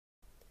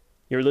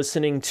You're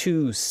listening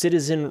to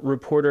Citizen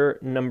Reporter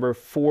number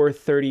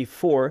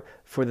 434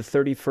 for the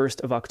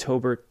 31st of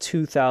October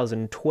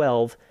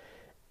 2012.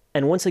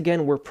 And once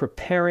again, we're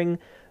preparing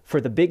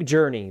for the big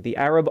journey, the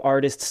Arab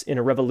Artists in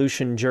a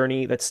Revolution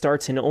journey that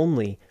starts in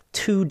only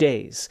 2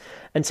 days.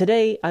 And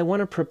today, I want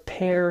to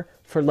prepare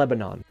for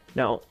Lebanon.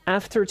 Now,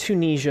 after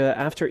Tunisia,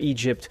 after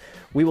Egypt,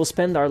 we will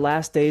spend our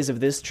last days of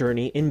this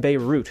journey in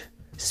Beirut,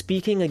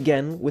 speaking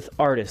again with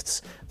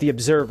artists, the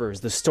observers,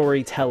 the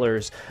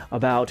storytellers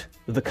about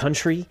the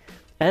country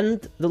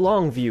and the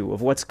long view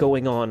of what's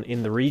going on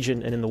in the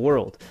region and in the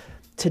world.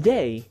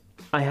 Today,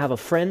 I have a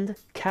friend,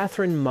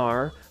 Catherine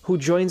Marr, who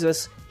joins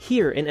us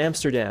here in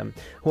Amsterdam,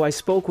 who I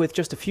spoke with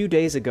just a few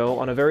days ago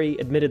on a very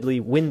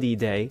admittedly windy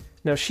day.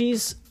 Now,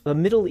 she's a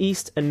Middle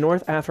East and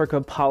North Africa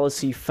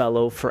Policy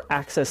Fellow for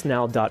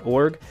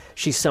AccessNow.org.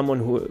 She's someone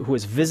who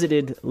has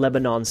visited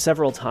Lebanon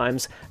several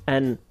times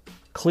and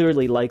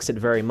clearly likes it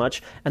very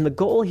much. And the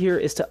goal here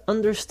is to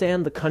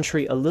understand the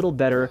country a little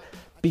better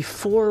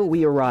before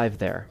we arrive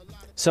there.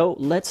 So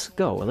let's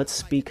go. Let's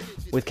speak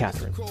with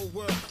Catherine.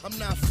 I'm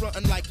not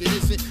fronting like it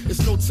isn't.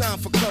 It's no time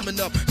for coming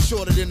up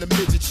shorter than a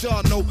midget.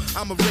 Y'all know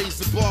I'm a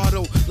razor bar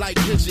though, like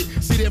Bridget.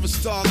 See there a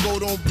star go,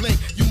 don't blink,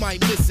 you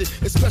might miss it.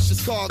 It's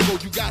precious cargo,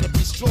 you gotta be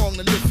strong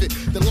to lift it.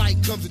 The light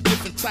comes in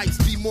different types,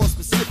 be more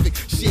specific.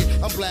 Shit,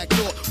 I'm Black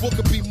Thought, what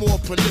could be more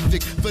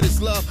prolific? For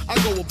this love,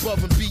 I go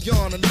above and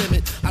beyond the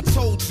limit. I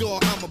told y'all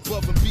I'm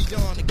above and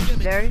beyond the gimmick.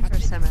 The very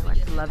first time I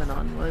went to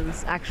Lebanon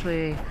was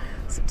actually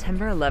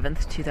September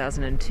 11th,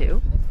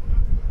 2002.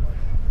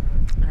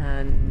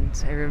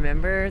 And I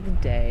remember the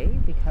day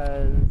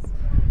because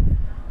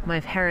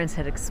my parents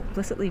had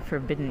explicitly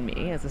forbidden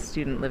me as a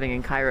student living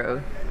in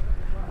Cairo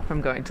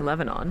from going to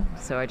Lebanon.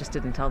 So I just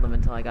didn't tell them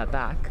until I got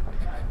back.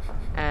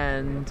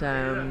 And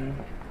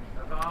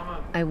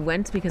I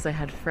went because I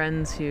had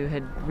friends who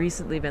had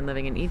recently been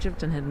living in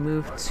Egypt and had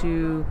moved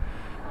to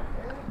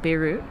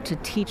Beirut to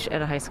teach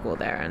at a high school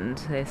there, and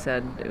they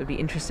said it would be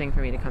interesting for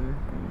me to come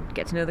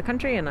get to know the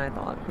country, and I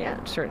thought,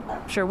 yeah,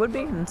 sure would be,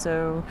 and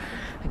so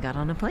I got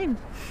on a plane.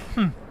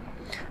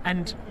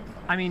 And,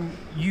 I mean,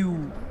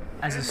 you,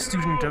 as a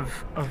student of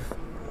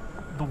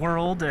the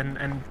world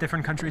and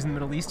different countries in the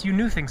Middle East, you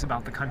knew things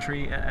about the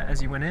country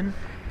as you went in?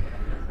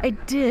 I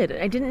did.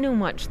 I didn't know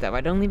much, though.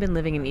 I'd only been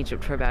living in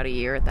Egypt for about a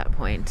year at that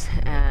point,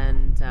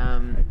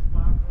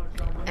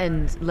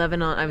 and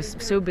Lebanon, I was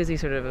so busy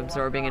sort of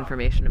absorbing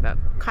information about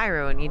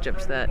Cairo and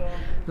Egypt that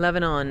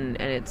Lebanon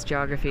and its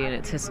geography and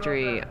its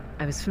history,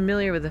 I was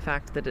familiar with the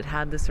fact that it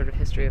had this sort of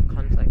history of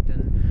conflict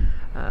and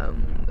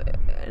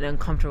an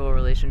uncomfortable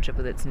relationship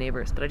with its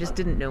neighbors, but I just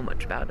didn't know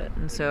much about it.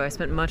 And so I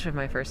spent much of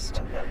my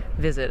first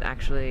visit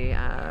actually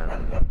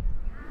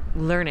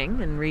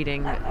learning and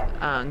reading,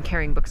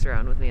 carrying books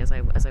around with me as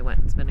I went,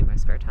 and spending my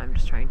spare time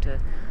just trying to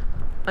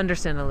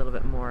understand a little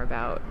bit more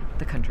about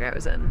the country I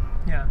was in.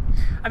 Yeah.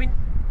 I mean,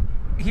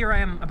 here I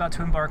am about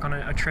to embark on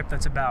a trip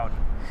that's about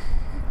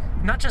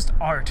not just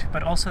art,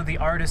 but also the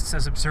artists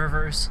as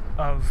observers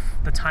of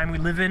the time we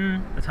live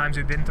in, the times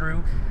we've been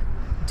through.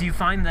 Do you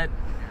find that,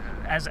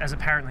 as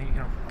apparently,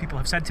 people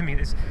have said to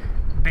me,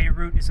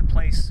 Beirut is a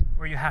place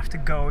where you have to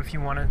go if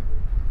you want to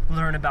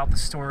learn about the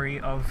story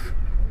of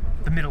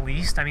the Middle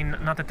East? I mean,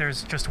 not that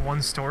there's just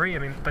one story,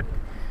 but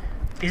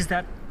is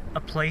that a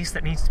place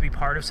that needs to be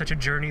part of such a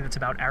journey that's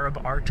about Arab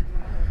art?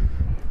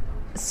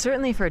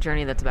 Certainly for a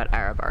journey that's about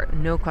Arab art,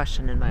 no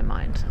question in my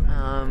mind.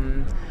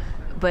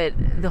 But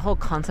the whole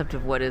concept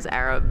of what is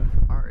Arab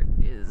art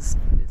is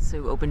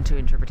so open to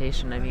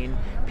interpretation. I mean,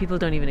 people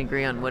don't even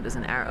agree on what is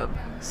an Arab.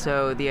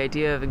 So the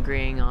idea of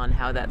agreeing on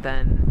how that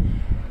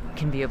then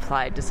can be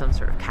applied to some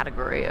sort of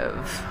category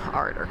of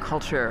art or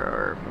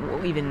culture,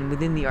 or even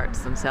within the arts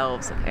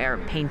themselves, like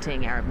Arab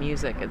painting, Arab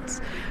music, it's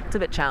a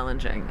bit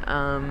challenging.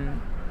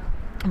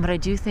 But I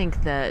do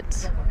think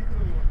that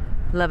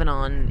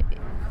Lebanon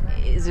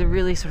is a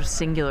really sort of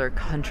singular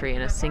country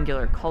and a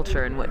singular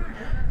culture, and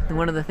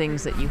one of the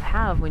things that you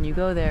have when you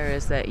go there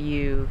is that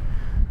you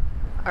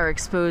are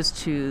exposed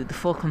to the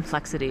full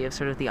complexity of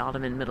sort of the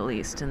Ottoman Middle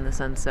East, in the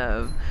sense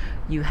of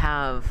you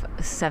have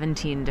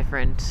 17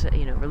 different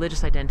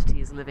religious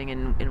identities living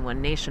in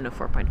one nation of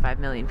 4.5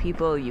 million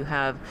people. You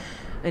have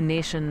a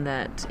nation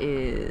that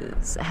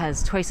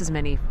has twice as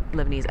many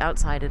Lebanese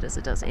outside it as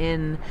it does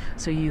in.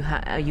 So you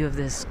have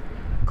this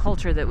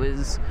culture that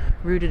was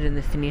rooted in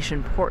the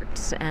Phoenician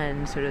ports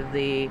and sort of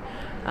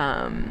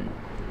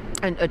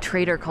and a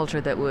trader culture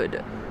that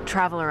would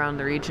travel around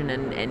the region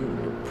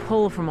and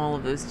pull from all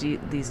of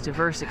these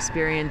diverse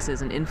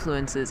experiences and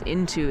influences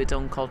into its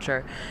own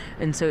culture.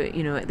 And so,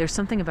 there's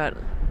something about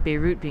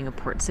Beirut being a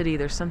port city.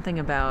 There's something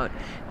about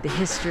the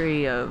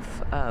history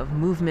of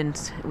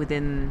movement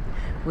within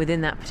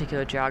that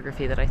particular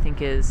geography that I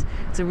think it's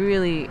a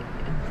really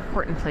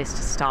important place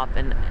to stop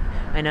and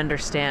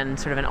understand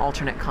sort of an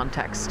alternate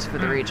context for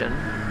the region.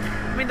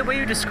 I mean, the way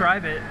you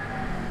describe it,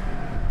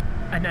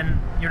 and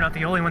then you're not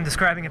the only one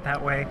describing it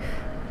that way,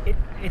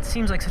 it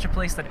seems like such a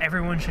place that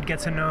everyone should get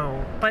to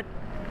know. But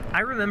I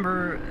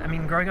remember,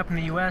 growing up in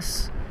the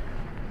U.S.,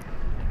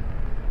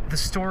 the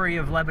story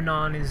of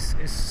Lebanon is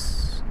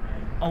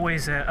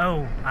always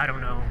I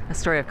don't know. A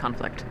story of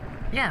conflict.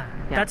 Yeah.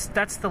 Yeah.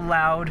 That's the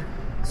loud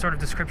sort of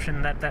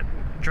description that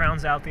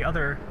drowns out the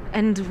other.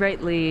 And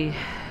rightly,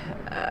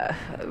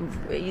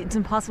 it's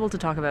impossible to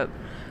talk about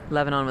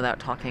Lebanon without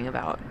talking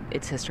about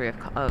its history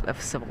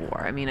of civil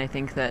war. I mean, I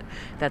think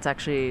that's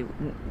actually,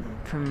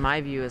 from my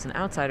view as an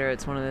outsider,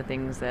 it's one of the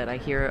things that I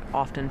hear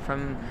often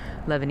from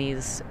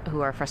Lebanese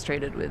who are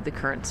frustrated with the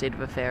current state of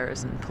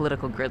affairs and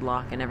political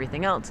gridlock and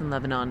everything else in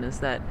Lebanon, is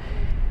that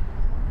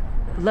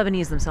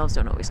Lebanese themselves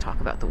don't always talk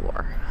about the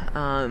war.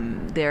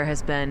 There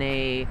has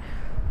been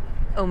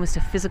almost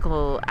a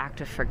physical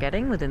act of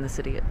forgetting within the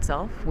city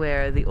itself,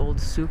 where the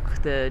old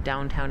souk, the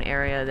downtown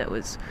area that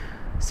was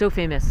so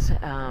famous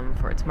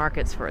for its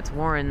markets, for its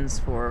warrens,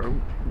 for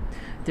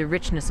the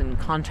richness and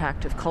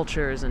contact of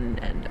cultures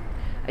and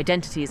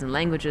identities and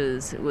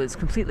languages, was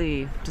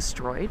completely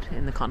destroyed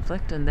in the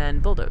conflict and then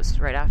bulldozed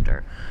right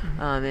after,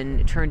 and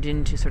it turned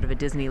into sort of a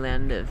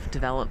Disneyland of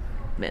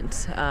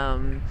development.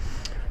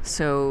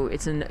 So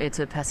it's an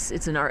ersatz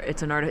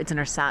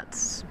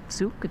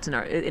souk.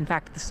 In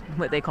fact,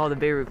 what they call the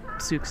Beirut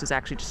souks is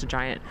actually just a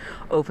giant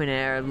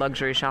open-air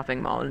luxury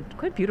shopping mall, and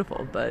quite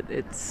beautiful, but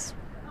it's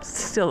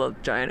still a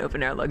giant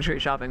open-air luxury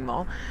shopping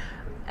mall.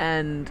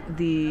 And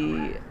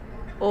the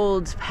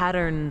old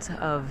patterns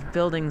of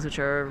buildings, which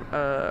are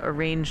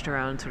arranged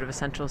around sort of a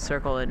central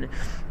circle and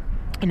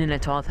in an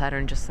étoile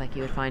pattern, just like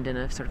you would find in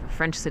a sort of a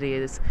French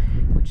city,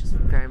 which is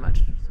very much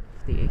sort of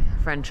the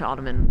French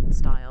Ottoman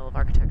style of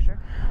architecture,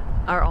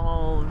 are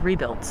all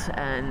rebuilt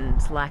and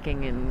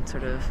lacking in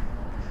sort of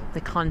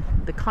the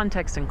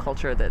context and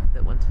culture that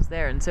once was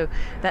there. And so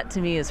that to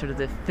me is sort of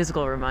the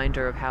physical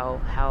reminder of how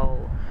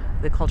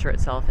the culture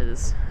itself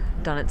has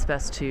done its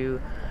best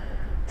to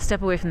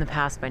step away from the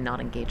past by not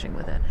engaging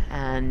with it.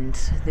 And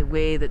the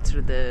way that sort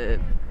of the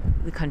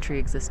country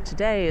exists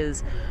today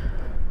is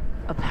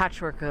a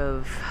patchwork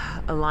of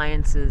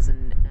alliances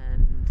and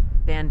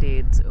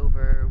band-aids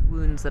over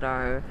wounds that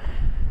are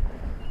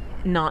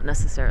not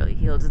necessarily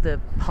healed. The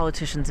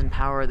politicians in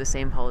power are the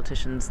same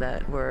politicians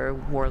that were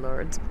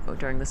warlords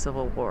during the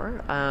Civil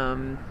War.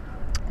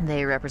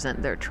 They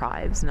represent their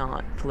tribes,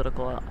 not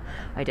political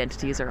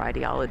identities or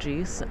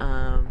ideologies.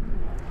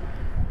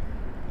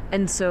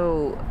 And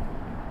so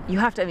you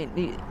have to,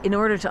 in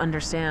order to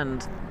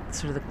understand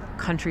sort of the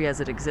country as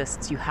it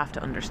exists, you have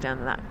to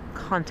understand that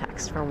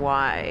context for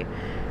why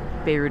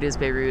Beirut is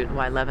Beirut,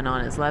 why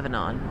Lebanon is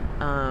Lebanon.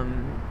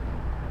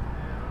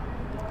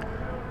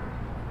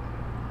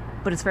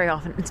 But it's very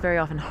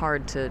often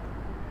hard to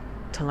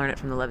learn it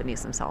from the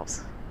Lebanese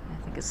themselves. I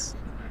think is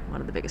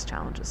one of the biggest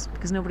challenges,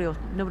 because nobody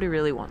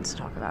really wants to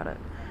talk about it.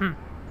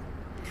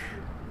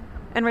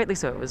 And rightly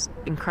so. It was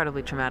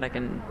incredibly traumatic,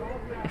 and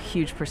a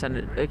huge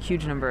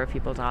number of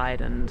people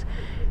died, and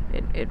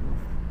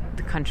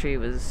the country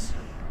was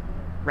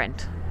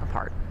rent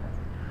apart.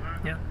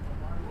 Yeah.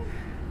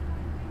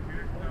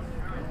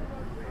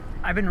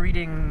 I've been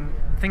reading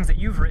things that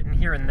you've written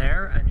here and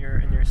there in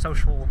your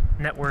social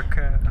network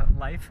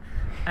life,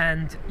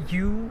 and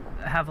you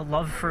have a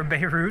love for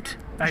Beirut,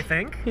 I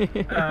think.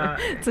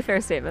 It's a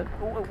fair statement.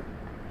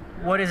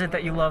 What is it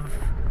that you love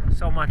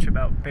so much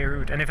about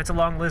Beirut? And if it's a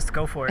long list,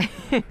 go for it.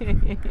 If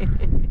you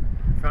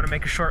want to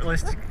make a short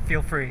list,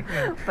 feel free.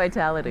 Yeah.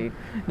 Vitality.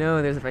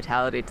 No, there's a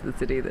vitality to the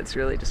city that's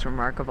really just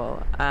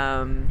remarkable.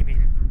 You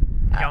mean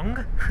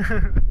young?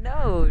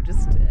 No,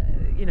 just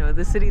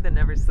the city that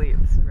never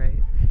sleeps,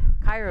 right?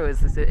 Cairo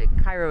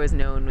is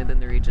known within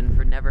the region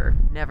for never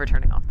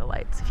turning off the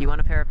lights. If you want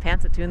a pair of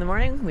pants at 2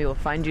 a.m, we will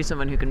find you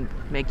someone who can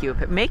make you a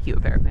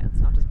pair of pants,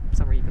 not just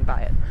somewhere you can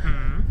buy it.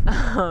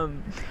 Mm-hmm.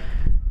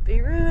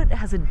 Beirut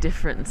has a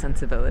different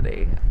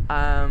sensibility.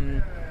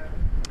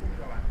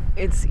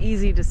 It's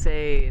easy to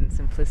say in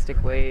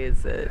simplistic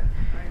ways that,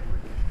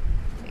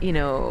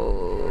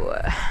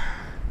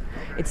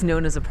 it's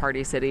known as a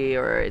party city,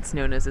 or it's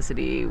known as a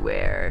city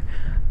where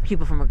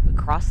people from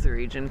across the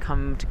region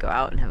come to go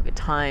out and have a good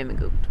time and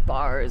go to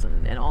bars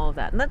and all of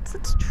that. And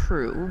that's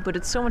true, but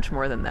it's so much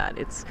more than that.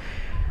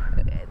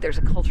 There's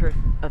a culture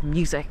of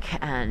music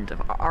and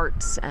of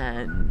arts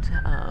and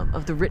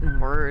of the written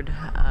word.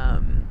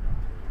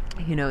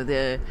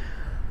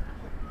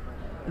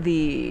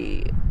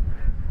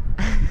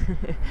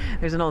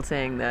 There's an old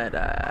saying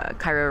that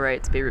Cairo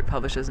writes, Beirut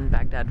publishes, and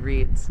Baghdad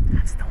reads.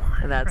 That's the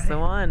one. That's right? the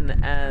one.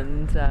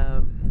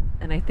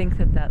 And I think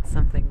that that's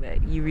something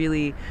that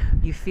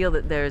you feel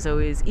that there's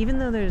always, even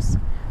though there's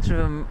sort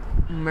of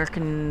a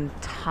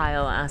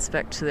mercantile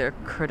aspect to their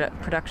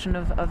production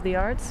of the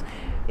arts,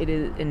 it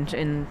is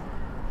in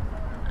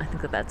I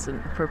think that's an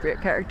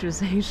appropriate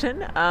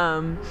characterization.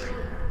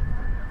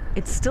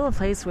 It's still a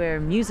place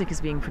where music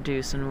is being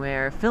produced, and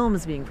where film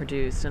is being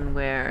produced, and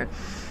where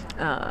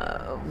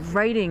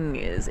writing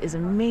is a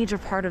major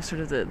part of sort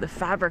of the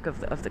fabric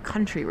of the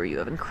country, where you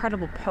have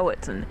incredible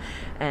poets and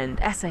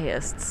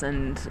essayists,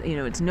 and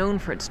it's known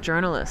for its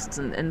journalists,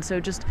 and so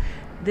just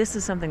this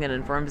is something that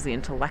informs the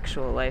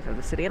intellectual life of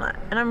the city, and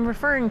I'm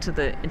referring to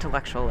the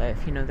intellectual life.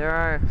 There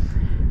are,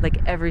 like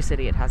every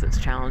city, it has its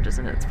challenges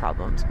and its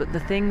problems, but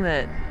the thing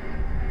that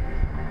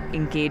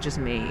engages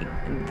me,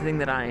 and the thing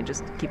that I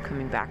just keep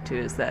coming back to,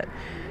 is that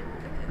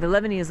the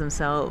Lebanese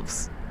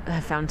themselves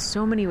have found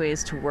so many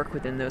ways to work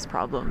within those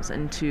problems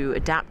and to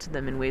adapt to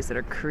them in ways that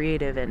are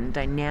creative and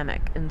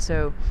dynamic. And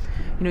so,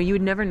 you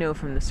would never know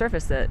from the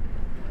surface that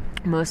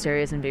most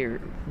areas in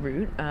Beirut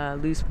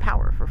lose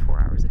power for 4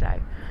 hours a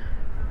day.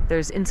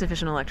 There's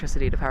insufficient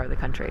electricity to power the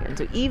country. And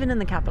so even in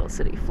the capital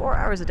city, 4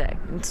 hours a day,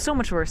 it's so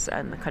much worse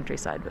in the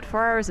countryside, but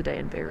 4 hours a day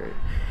in Beirut,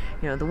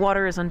 the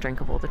water is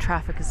undrinkable, the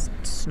traffic is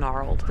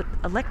snarled, but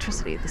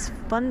electricity, this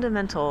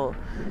fundamental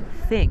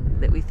thing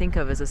that we think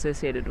of as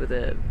associated with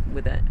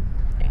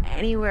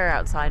anywhere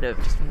outside of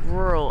just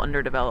rural,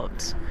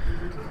 underdeveloped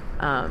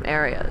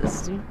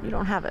areas, you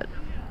don't have it.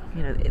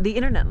 The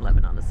internet in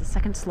Lebanon is the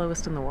second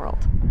slowest in the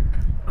world.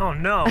 Oh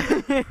no,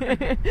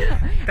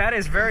 that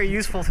is very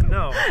useful to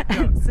know.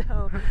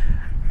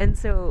 And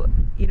so,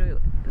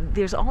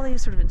 there's all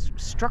these sort of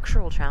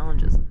structural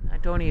challenges. I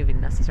don't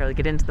even necessarily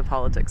get into the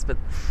politics, but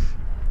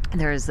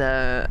there's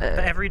the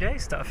everyday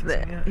stuff.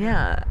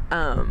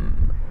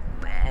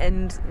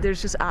 And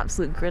there's just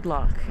absolute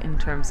gridlock in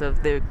terms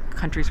of the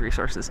country's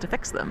resources to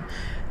fix them.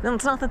 No,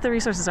 it's not that the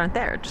resources aren't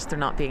there, just they're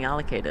not being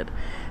allocated.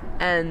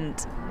 And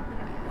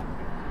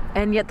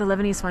yet the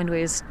Lebanese find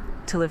ways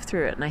to live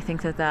through it. And I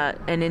think that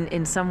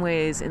in some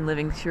ways, in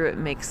living through it,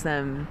 makes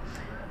them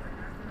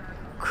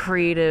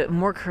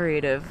more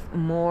creative,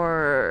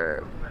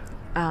 more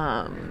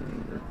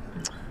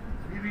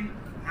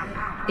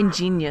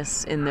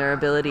ingenious in their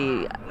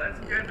abilities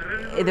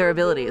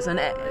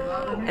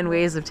and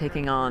ways of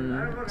taking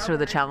on sort of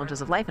the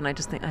challenges of life. And I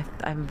just think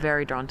I'm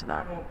very drawn to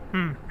that.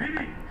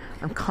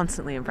 I'm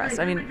constantly impressed.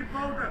 I mean,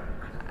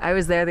 I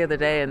was there the other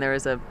day, and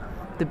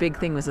the big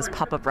thing was this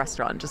pop-up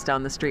restaurant just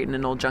down the street in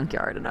an old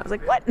junkyard, and I was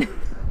like, what?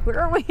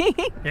 Where are we?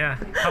 Yeah,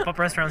 pop-up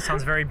restaurant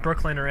sounds very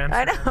Brooklyn or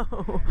Amsterdam. I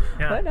know.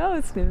 Yeah. But no,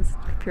 it's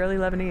purely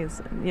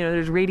Lebanese.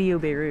 There's Radio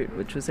Beirut,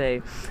 which was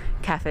a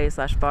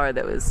cafe/bar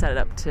that was set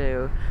up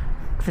to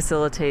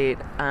facilitate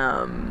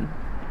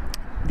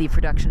the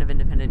production of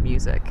independent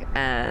music,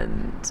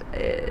 and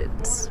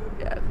it's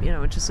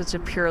just such a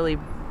purely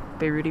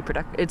Beiruti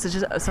production. It's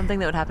just something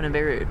that would happen in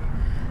Beirut.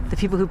 The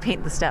people who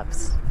paint the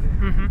steps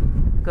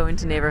go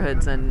into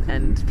neighborhoods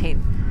and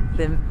paint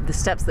the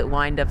steps that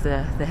wind up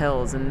the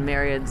hills in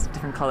myriads of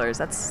different colors.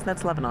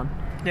 That's Lebanon.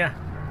 Yeah,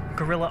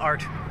 guerrilla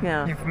art.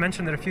 Yeah, you've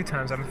mentioned it a few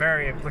times. I'm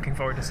very looking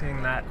forward to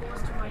seeing that.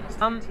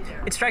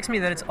 It strikes me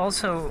that it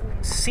also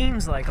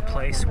seems like a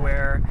place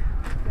where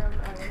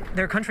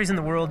there are countries in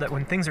the world that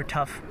when things are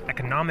tough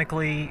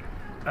economically,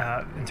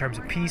 in terms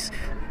of peace,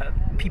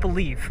 people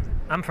leave.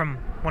 I'm from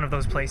one of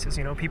those places.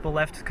 People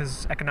left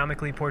because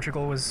economically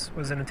Portugal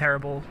was in a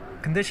terrible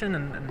condition,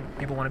 and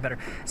people wanted better.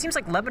 It seems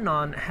like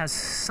Lebanon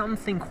has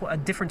a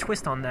different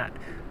twist on that,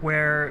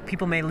 where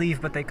people may leave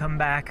but they come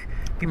back.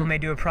 People may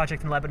do a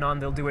project in Lebanon,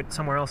 they'll do it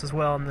somewhere else as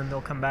well, and then they'll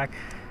come back.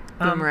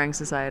 Boomerang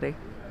society.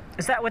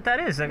 Is that what that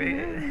is? I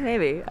mean,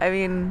 maybe. I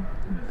mean,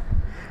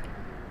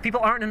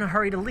 people aren't in a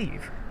hurry to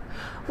leave.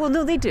 Well,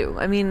 no, they do.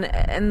 I mean,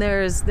 and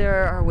there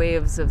are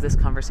waves of this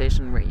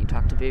conversation where you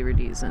talk to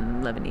Beirutis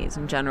and Lebanese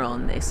in general,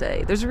 and they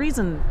say there's a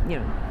reason,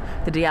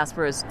 the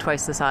diaspora is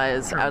twice the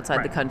size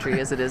outside the country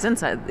as it is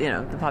inside,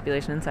 the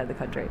population inside the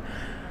country.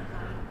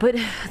 But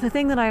the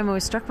thing that I'm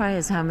always struck by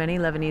is how many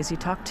Lebanese you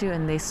talk to,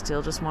 and they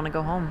still just want to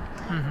go home.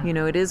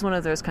 It is one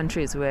of those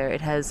countries where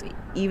it has,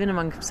 even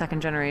among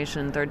second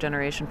generation, third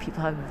generation,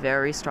 people have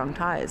very strong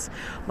ties.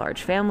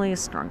 Large families,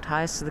 strong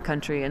ties to the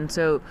country. And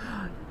so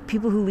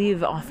people who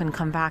leave often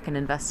come back and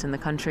invest in the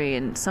country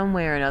in some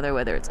way or another,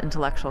 whether it's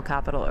intellectual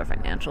capital or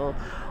financial.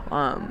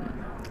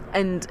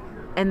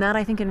 And that,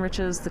 I think,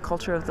 enriches the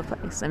culture of the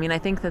place. I mean, I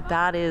think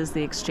that is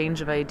the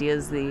exchange of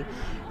ideas, the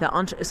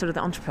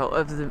entrepot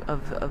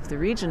of the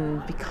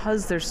region,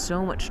 because there's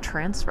so much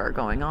transfer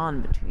going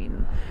on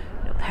between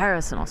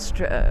Paris and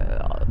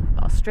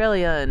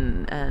Australia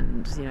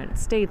and the United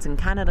States and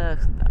Canada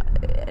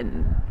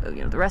and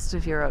the rest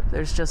of Europe.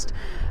 There's just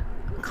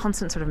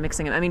constant sort of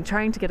mixing. I mean,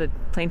 trying to get a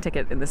plane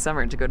ticket in the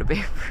summer to go to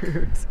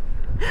Beirut.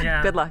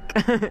 Yeah. Good luck,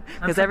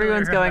 because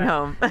everyone's going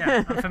home.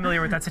 Yeah, I'm familiar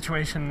with that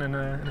situation in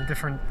a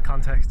different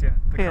context. Yeah,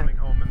 coming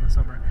home in the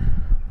summer.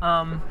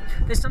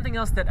 There's something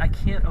else that I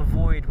can't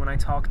avoid when I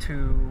talk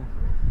to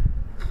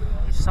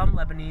some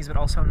Lebanese, but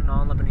also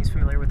non-Lebanese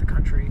familiar with the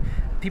country.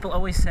 People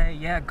always say,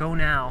 "Yeah, go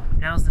now.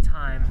 Now's the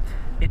time.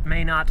 It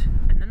may not,"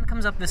 and then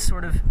comes up this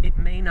sort of, "It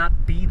may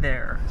not be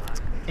there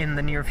in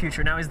the near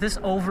future." Now, is this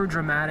over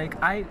dramatic?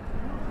 I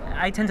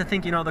tend to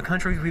think, the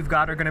countries we've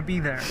got are going to be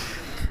there,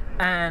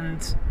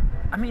 and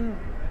I mean,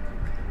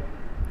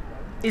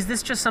 is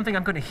this just something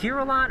I'm going to hear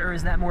a lot, or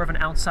is that more of an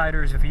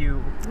outsider's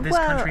view? This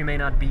country may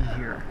not be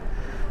here.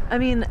 I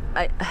mean,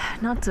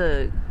 not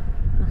to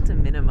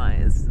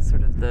minimize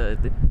sort of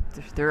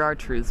there are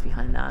truths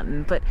behind that,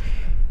 but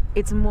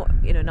it's more,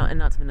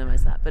 not to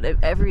minimize that, but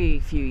every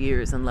few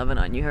years in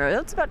Lebanon you hear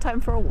it's about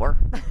time for a war.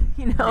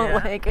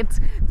 Like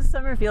the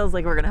summer feels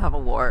like we're going to have a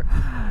war,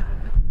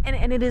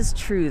 and it is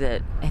true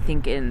that I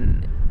think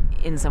in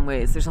some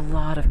ways there's a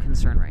lot of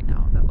concern right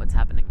now about what's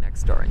happening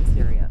next door in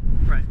Syria.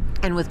 Right.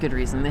 And with good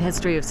reason. The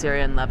history of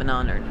Syria and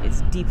Lebanon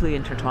is deeply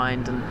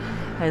intertwined, and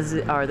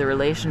are the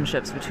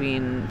relationships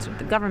between sort of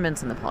the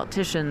governments and the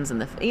politicians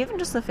and even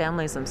just the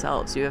families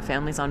themselves. You have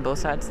families on both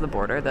sides of the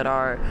border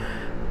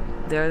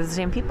they're the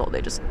same people.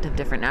 They just have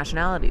different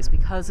nationalities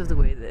because of the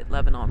way that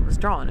Lebanon was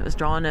drawn. It was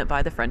drawn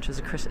by the French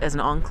as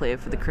an enclave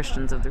for the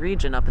Christians of the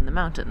region up in the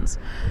mountains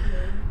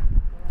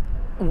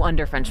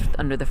under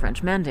the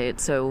French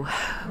mandate. So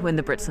when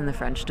the Brits and the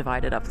French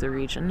divided up the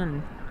region,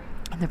 and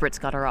the Brits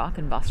got Iraq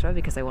and Basra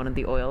because they wanted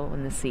the oil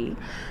and the sea,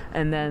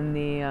 and then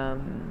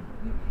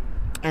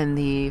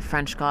the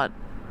French got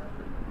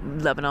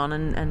Lebanon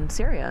and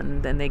Syria,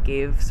 and then they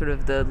gave sort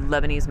of the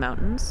Lebanese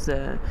mountains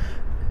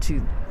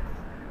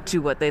to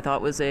what they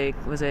thought was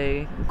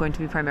going to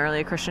be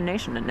primarily a Christian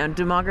nation. And now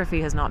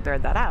demography has not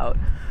bared that out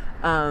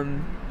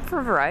for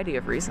a variety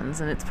of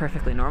reasons, and it's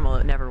perfectly normal.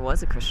 It never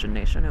was a Christian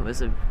nation. It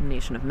was a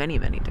nation of many,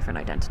 many different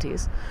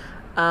identities.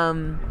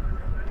 And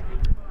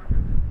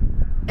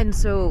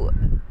so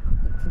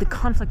the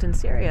conflict in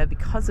Syria,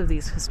 because of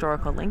these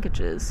historical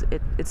linkages,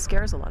 it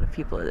scares a lot of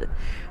people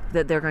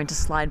that they're going to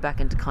slide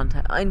back into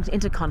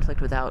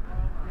conflict without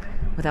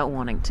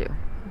wanting to.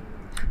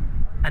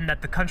 And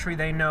that the country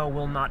they know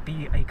will not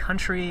be a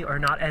country, or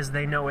not as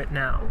they know it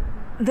now.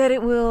 That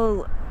it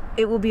will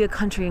be a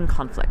country in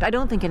conflict. I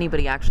don't think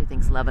anybody actually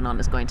thinks Lebanon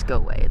is going to go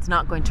away. It's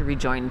not going to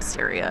rejoin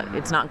Syria.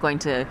 It's not going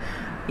to,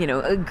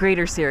 a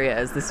greater Syria,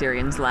 as the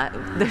Syrians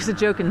there's a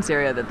joke in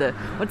Syria that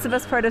what's the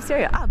best part of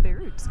Syria?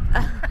 Beirut.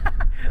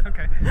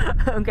 Okay.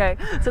 Okay.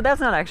 So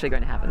that's not actually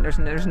going to happen.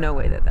 There's no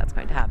way that that's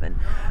going to happen.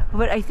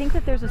 But I think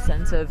that there's a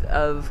sense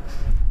of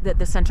that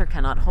the center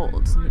cannot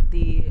hold.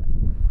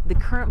 The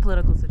current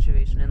political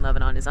situation in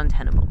Lebanon is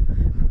untenable.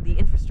 The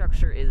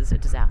infrastructure is a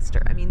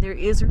disaster. I mean, there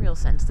is a real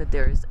sense that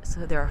there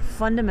are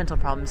fundamental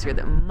problems here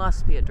that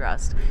must be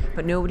addressed,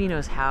 but nobody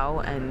knows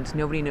how, and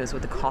nobody knows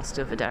what the cost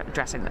of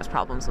addressing those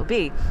problems will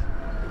be.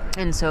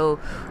 And so,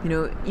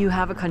 you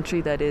have a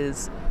country that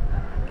is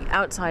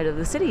outside of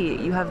the city.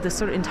 You have this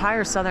sort of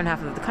entire southern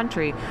half of the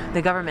country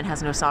the government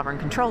has no sovereign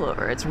control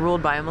over. It's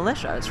ruled by a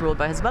militia. It's ruled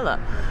by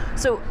Hezbollah.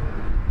 So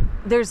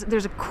there's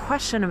a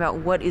question about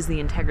what is the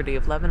integrity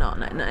of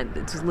Lebanon, and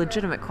it's a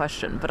legitimate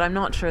question, but I'm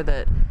not sure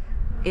that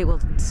it will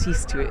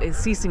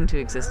ceasing to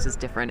exist is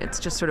different. It's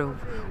just sort of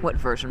what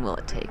version will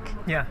it take?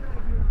 Yeah.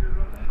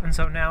 And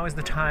so now is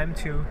the time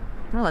to...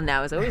 Well, and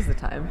now is always the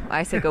time.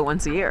 I say go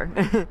once a year.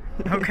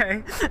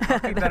 Okay.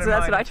 That's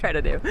what I try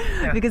to do,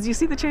 because you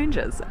see the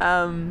changes.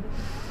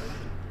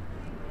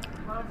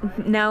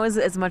 Now is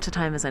as much a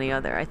time as any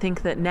other. I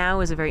think that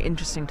now is a very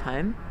interesting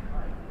time.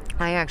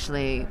 I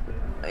actually...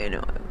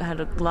 had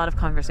a lot of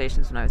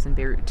conversations when I was in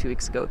Beirut 2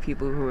 weeks ago with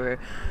people who were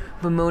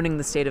bemoaning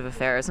the state of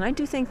affairs. And I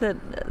do think that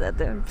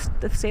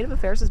the state of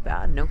affairs is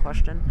bad, no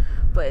question.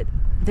 But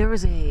there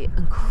was a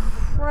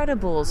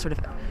incredible sort of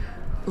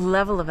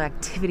level of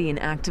activity and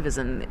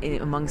activism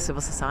among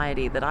civil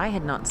society that I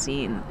had not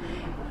seen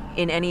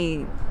in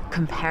any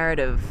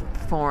comparative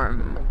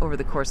form over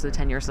the course of the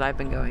 10 years that I've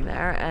been going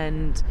there.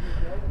 And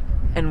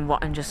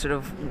just sort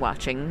of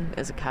watching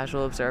as a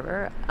casual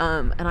observer,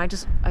 and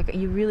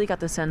you really got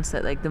the sense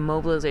that the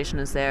mobilization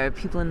is there.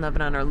 People in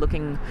Lebanon are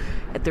looking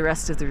at the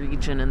rest of the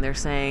region and they're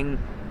saying,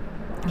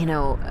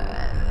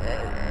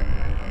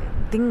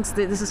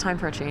 this is time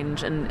for a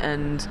change,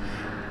 and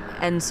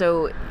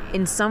so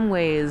in some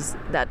ways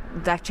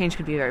that change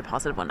could be a very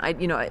positive one. I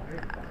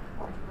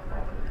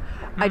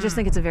just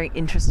think it's a very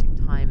interesting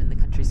time in the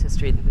country's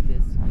history with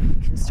this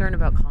concern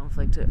about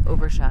conflict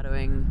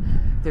overshadowing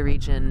the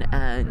region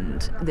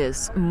and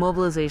this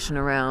mobilization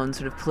around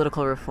sort of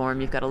political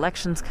reform. You've got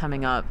elections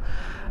coming up.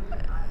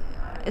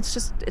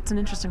 It's an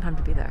interesting time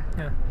to be there.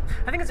 Yeah.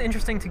 I think it's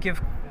interesting to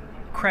give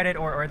credit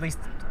or at least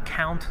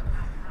count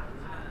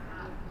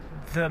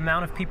the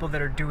amount of people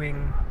that are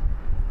doing,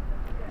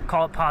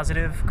 call it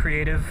positive,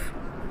 creative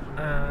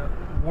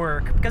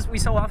work, because we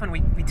so often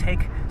we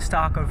take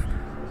stock of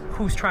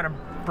who's trying to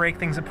break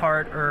things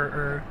apart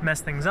or mess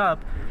things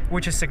up,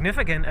 which is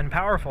significant and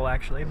powerful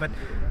actually, but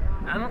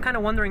I'm kind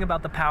of wondering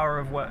about the power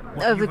of what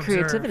of the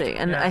creativity,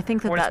 and I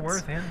think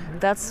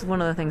that's one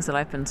of the things that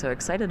I've been so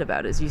excited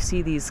about. Is you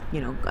see these,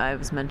 I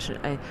was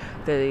mentioning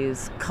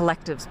these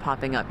collectives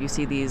popping up. You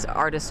see these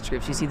artist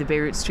groups. You see the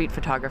Beirut street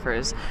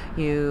photographers.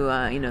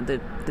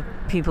 The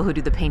people who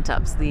do the paint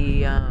ups.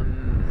 The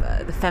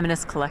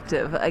feminist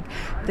collective.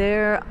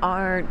 There's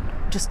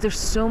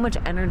so much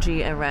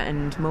energy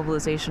around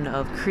mobilization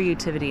of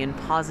creativity and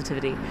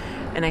positivity,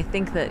 and I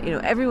think that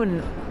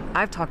everyone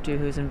I've talked to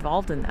who's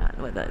involved in that,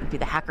 whether it be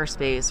the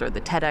Hackerspace or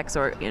the TEDx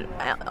or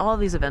all of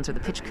these events or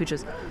the Pitch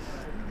Kuchas,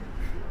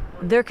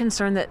 they're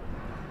concerned that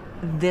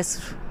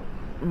this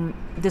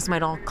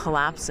might all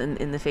collapse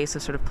in the face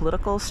of sort of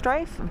political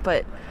strife,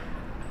 but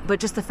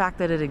just the fact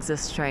that it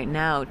exists right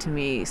now to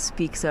me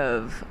speaks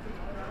of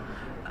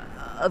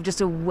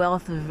just a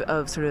wealth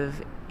of sort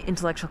of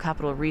intellectual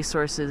capital,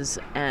 resources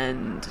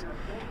and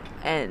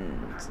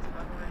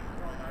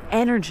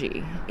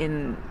energy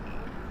in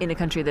in a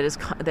country that is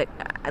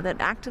that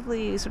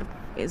actively sort of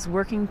is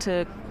working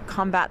to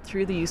combat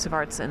through the use of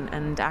arts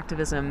and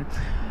activism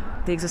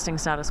the existing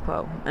status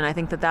quo. And I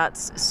think that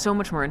that's so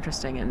much more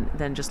interesting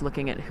than just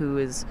looking at who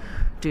is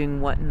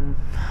doing what and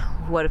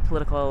what a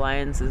political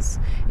alliance is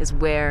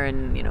where,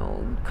 and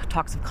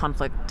talks of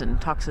conflict and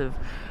talks of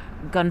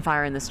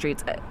gunfire in the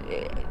streets.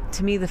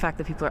 To me, the fact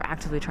that people are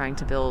actively trying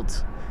to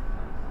build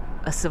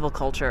a civil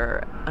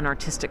culture, an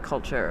artistic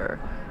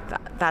culture,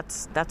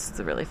 that's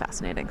the really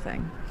fascinating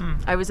thing.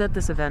 I was at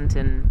this event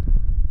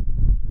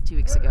 2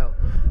 weeks ago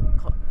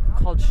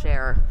called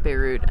Share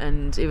Beirut,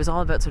 and it was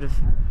all about sort of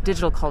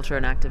digital culture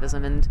and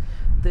activism. And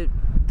the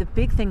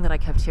big thing that I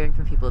kept hearing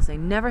from people is they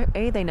never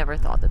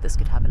thought that this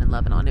could happen in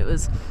Lebanon. It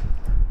was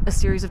a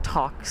series of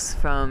talks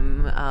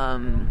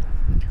from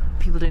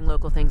people doing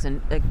local things,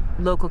 and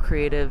local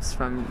creatives,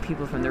 from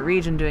people from the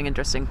region doing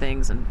interesting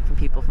things, and from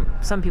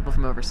some people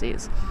from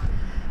overseas.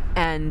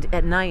 And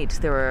at night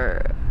there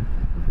were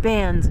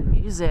bands and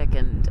music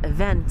and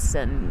events,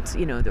 and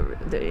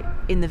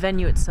in the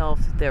venue itself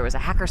there was a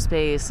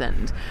hackerspace,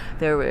 and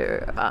there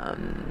were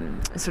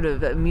sort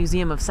of a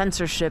museum of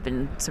censorship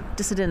and sort of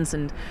dissidence,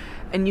 and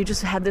you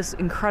just had this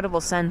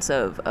incredible sense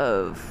of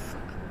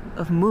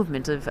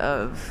movement,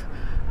 of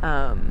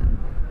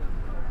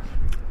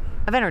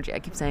energy. I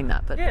keep saying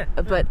that,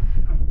 but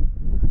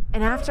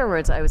and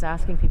afterwards I was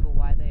asking people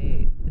why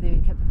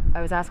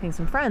I was asking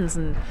some friends,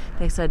 and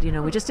they said,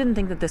 we just didn't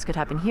think that this could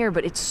happen here,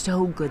 but it's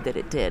so good that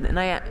it did. And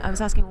I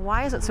was asking,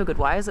 why is it so good?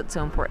 Why is it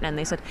so important? And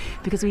they said,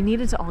 because we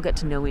needed to all get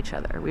to know each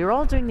other. We were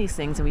all doing these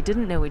things and we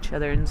didn't know each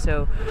other, and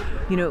so,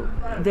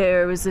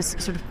 there was this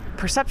sort of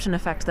perception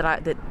effect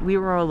that we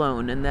were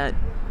alone, and that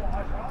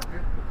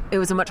it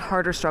was a much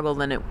harder struggle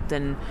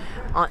than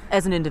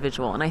as an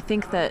individual. And I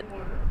think that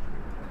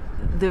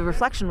the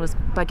reflection was,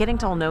 by getting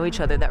to all know each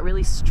other, that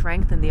really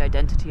strengthened the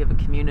identity of a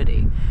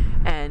community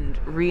and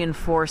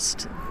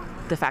reinforced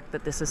the fact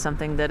that this is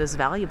something that is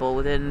valuable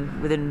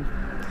within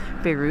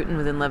Beirut and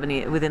within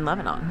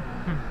Lebanon.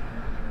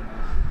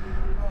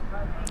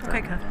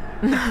 Okay, good.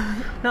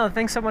 No,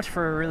 thanks so much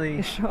for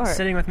really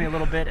sitting with me a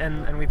little bit,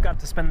 and we've got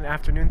to spend the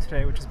afternoon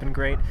today, which has been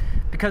great,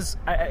 because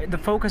the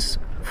focus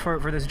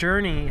for this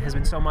journey has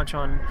been so much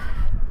on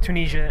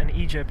Tunisia and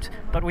Egypt,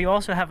 but we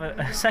also have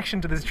a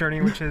section to this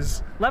journey which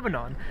is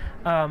Lebanon,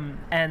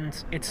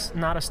 and it's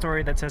not a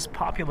story that's as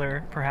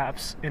popular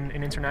perhaps in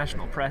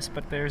international press,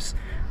 but there's,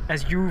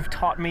 as you've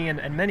taught me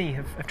and many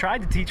have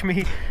tried to teach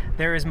me,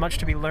 there is much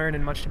to be learned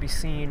and much to be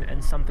seen,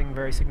 and something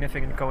very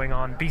significant going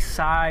on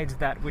besides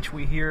that which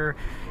we hear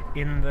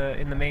in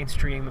the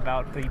mainstream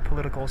about the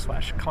political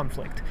 /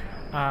 conflict,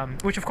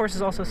 which of course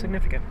is also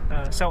significant.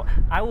 So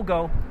I will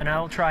go and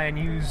I'll try and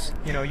use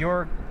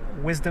your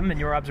wisdom and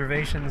your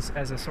observations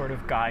as a sort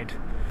of guide.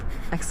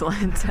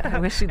 Excellent. I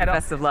wish you the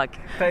best of luck.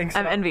 Thanks.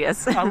 I'm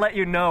envious. I'll let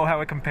you know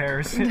how it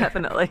compares.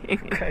 Definitely.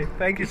 Okay,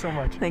 thank you so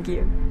much. Thank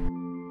you.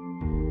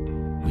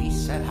 We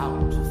set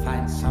out to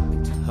find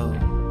something to hold.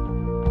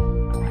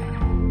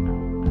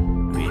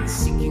 In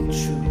seeking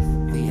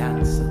truth, the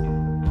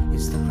answer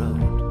is the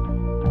road.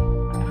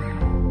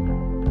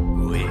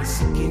 In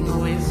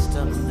seeking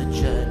wisdom, the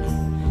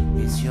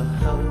journey is your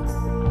hope.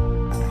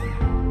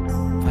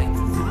 Fight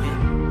through the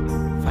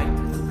wind, fight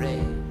through the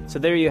rain. So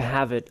there you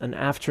have it, an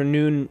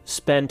afternoon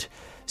spent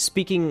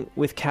speaking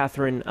with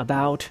Catherine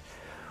about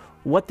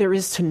what there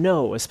is to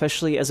know,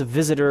 especially as a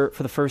visitor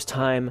for the first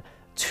time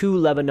to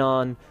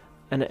Lebanon,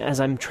 and as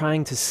I'm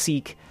trying to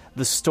seek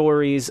the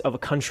stories of a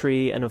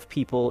country and of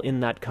people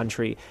in that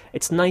country.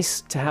 It's nice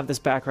to have this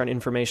background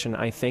information,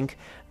 I think,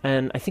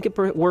 and I think it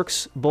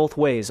works both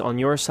ways, on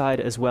your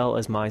side as well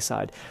as my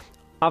side.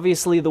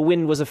 Obviously, the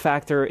wind was a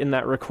factor in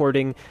that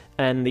recording,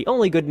 and the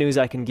only good news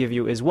I can give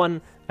you is,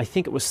 one, I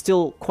think it was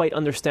still quite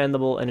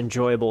understandable and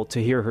enjoyable to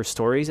hear her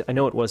stories. I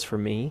know it was for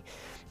me.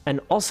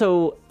 And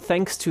also,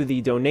 thanks to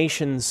the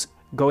donations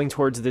going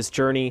towards this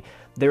journey,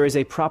 there is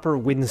a proper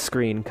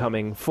windscreen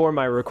coming for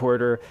my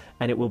recorder,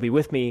 and it will be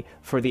with me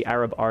for the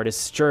Arab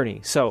Artist's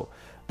journey. So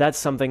that's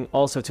something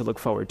also to look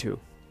forward to.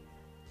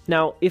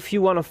 Now, if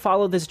you want to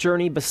follow this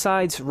journey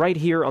besides right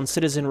here on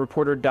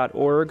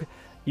citizenreporter.org,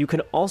 you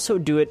can also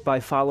do it by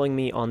following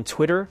me on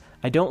Twitter.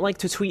 I don't like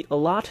to tweet a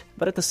lot,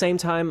 but at the same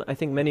time, I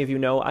think many of you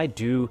know I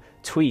do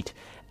tweet.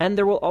 And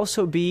there will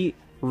also be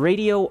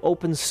Radio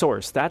Open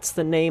Source. That's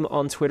the name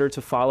on Twitter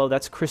to follow.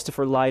 That's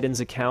Christopher Lydon's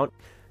account.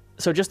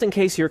 So just in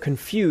case you're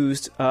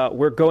confused,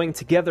 we're going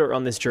together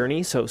on this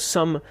journey. So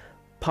some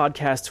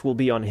podcasts will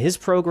be on his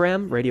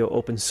program, Radio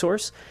Open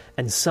Source,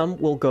 and some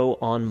will go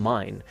on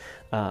mine.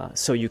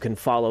 So you can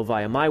follow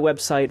via my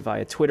website,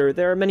 via Twitter.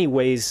 There are many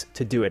ways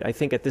to do it. I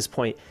think at this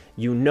point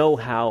you know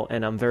how,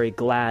 and I'm very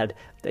glad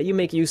that you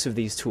make use of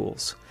these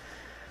tools.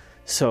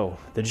 So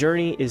the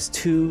journey is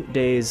 2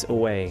 days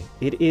away.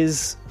 It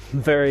is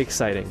very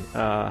exciting.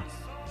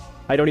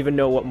 I don't even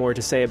know what more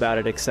to say about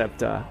it,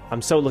 except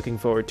I'm so looking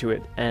forward to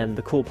it. And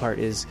the cool part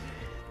is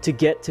to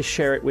get to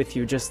share it with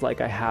you, just like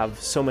I have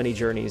so many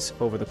journeys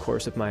over the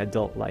course of my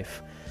adult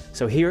life.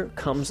 So here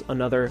comes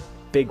another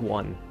big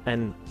one,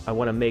 and I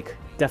want to make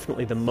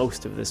definitely the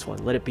most of this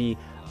one. Let it be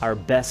our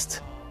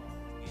best.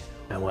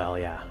 And well,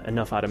 yeah,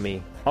 enough out of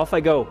me. Off I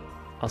go.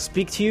 I'll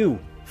speak to you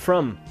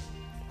from,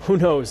 who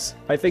knows,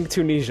 I think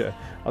Tunisia.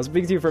 I'll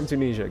speak to you from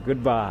Tunisia.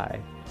 Goodbye.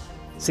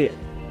 See ya.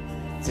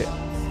 See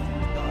ya.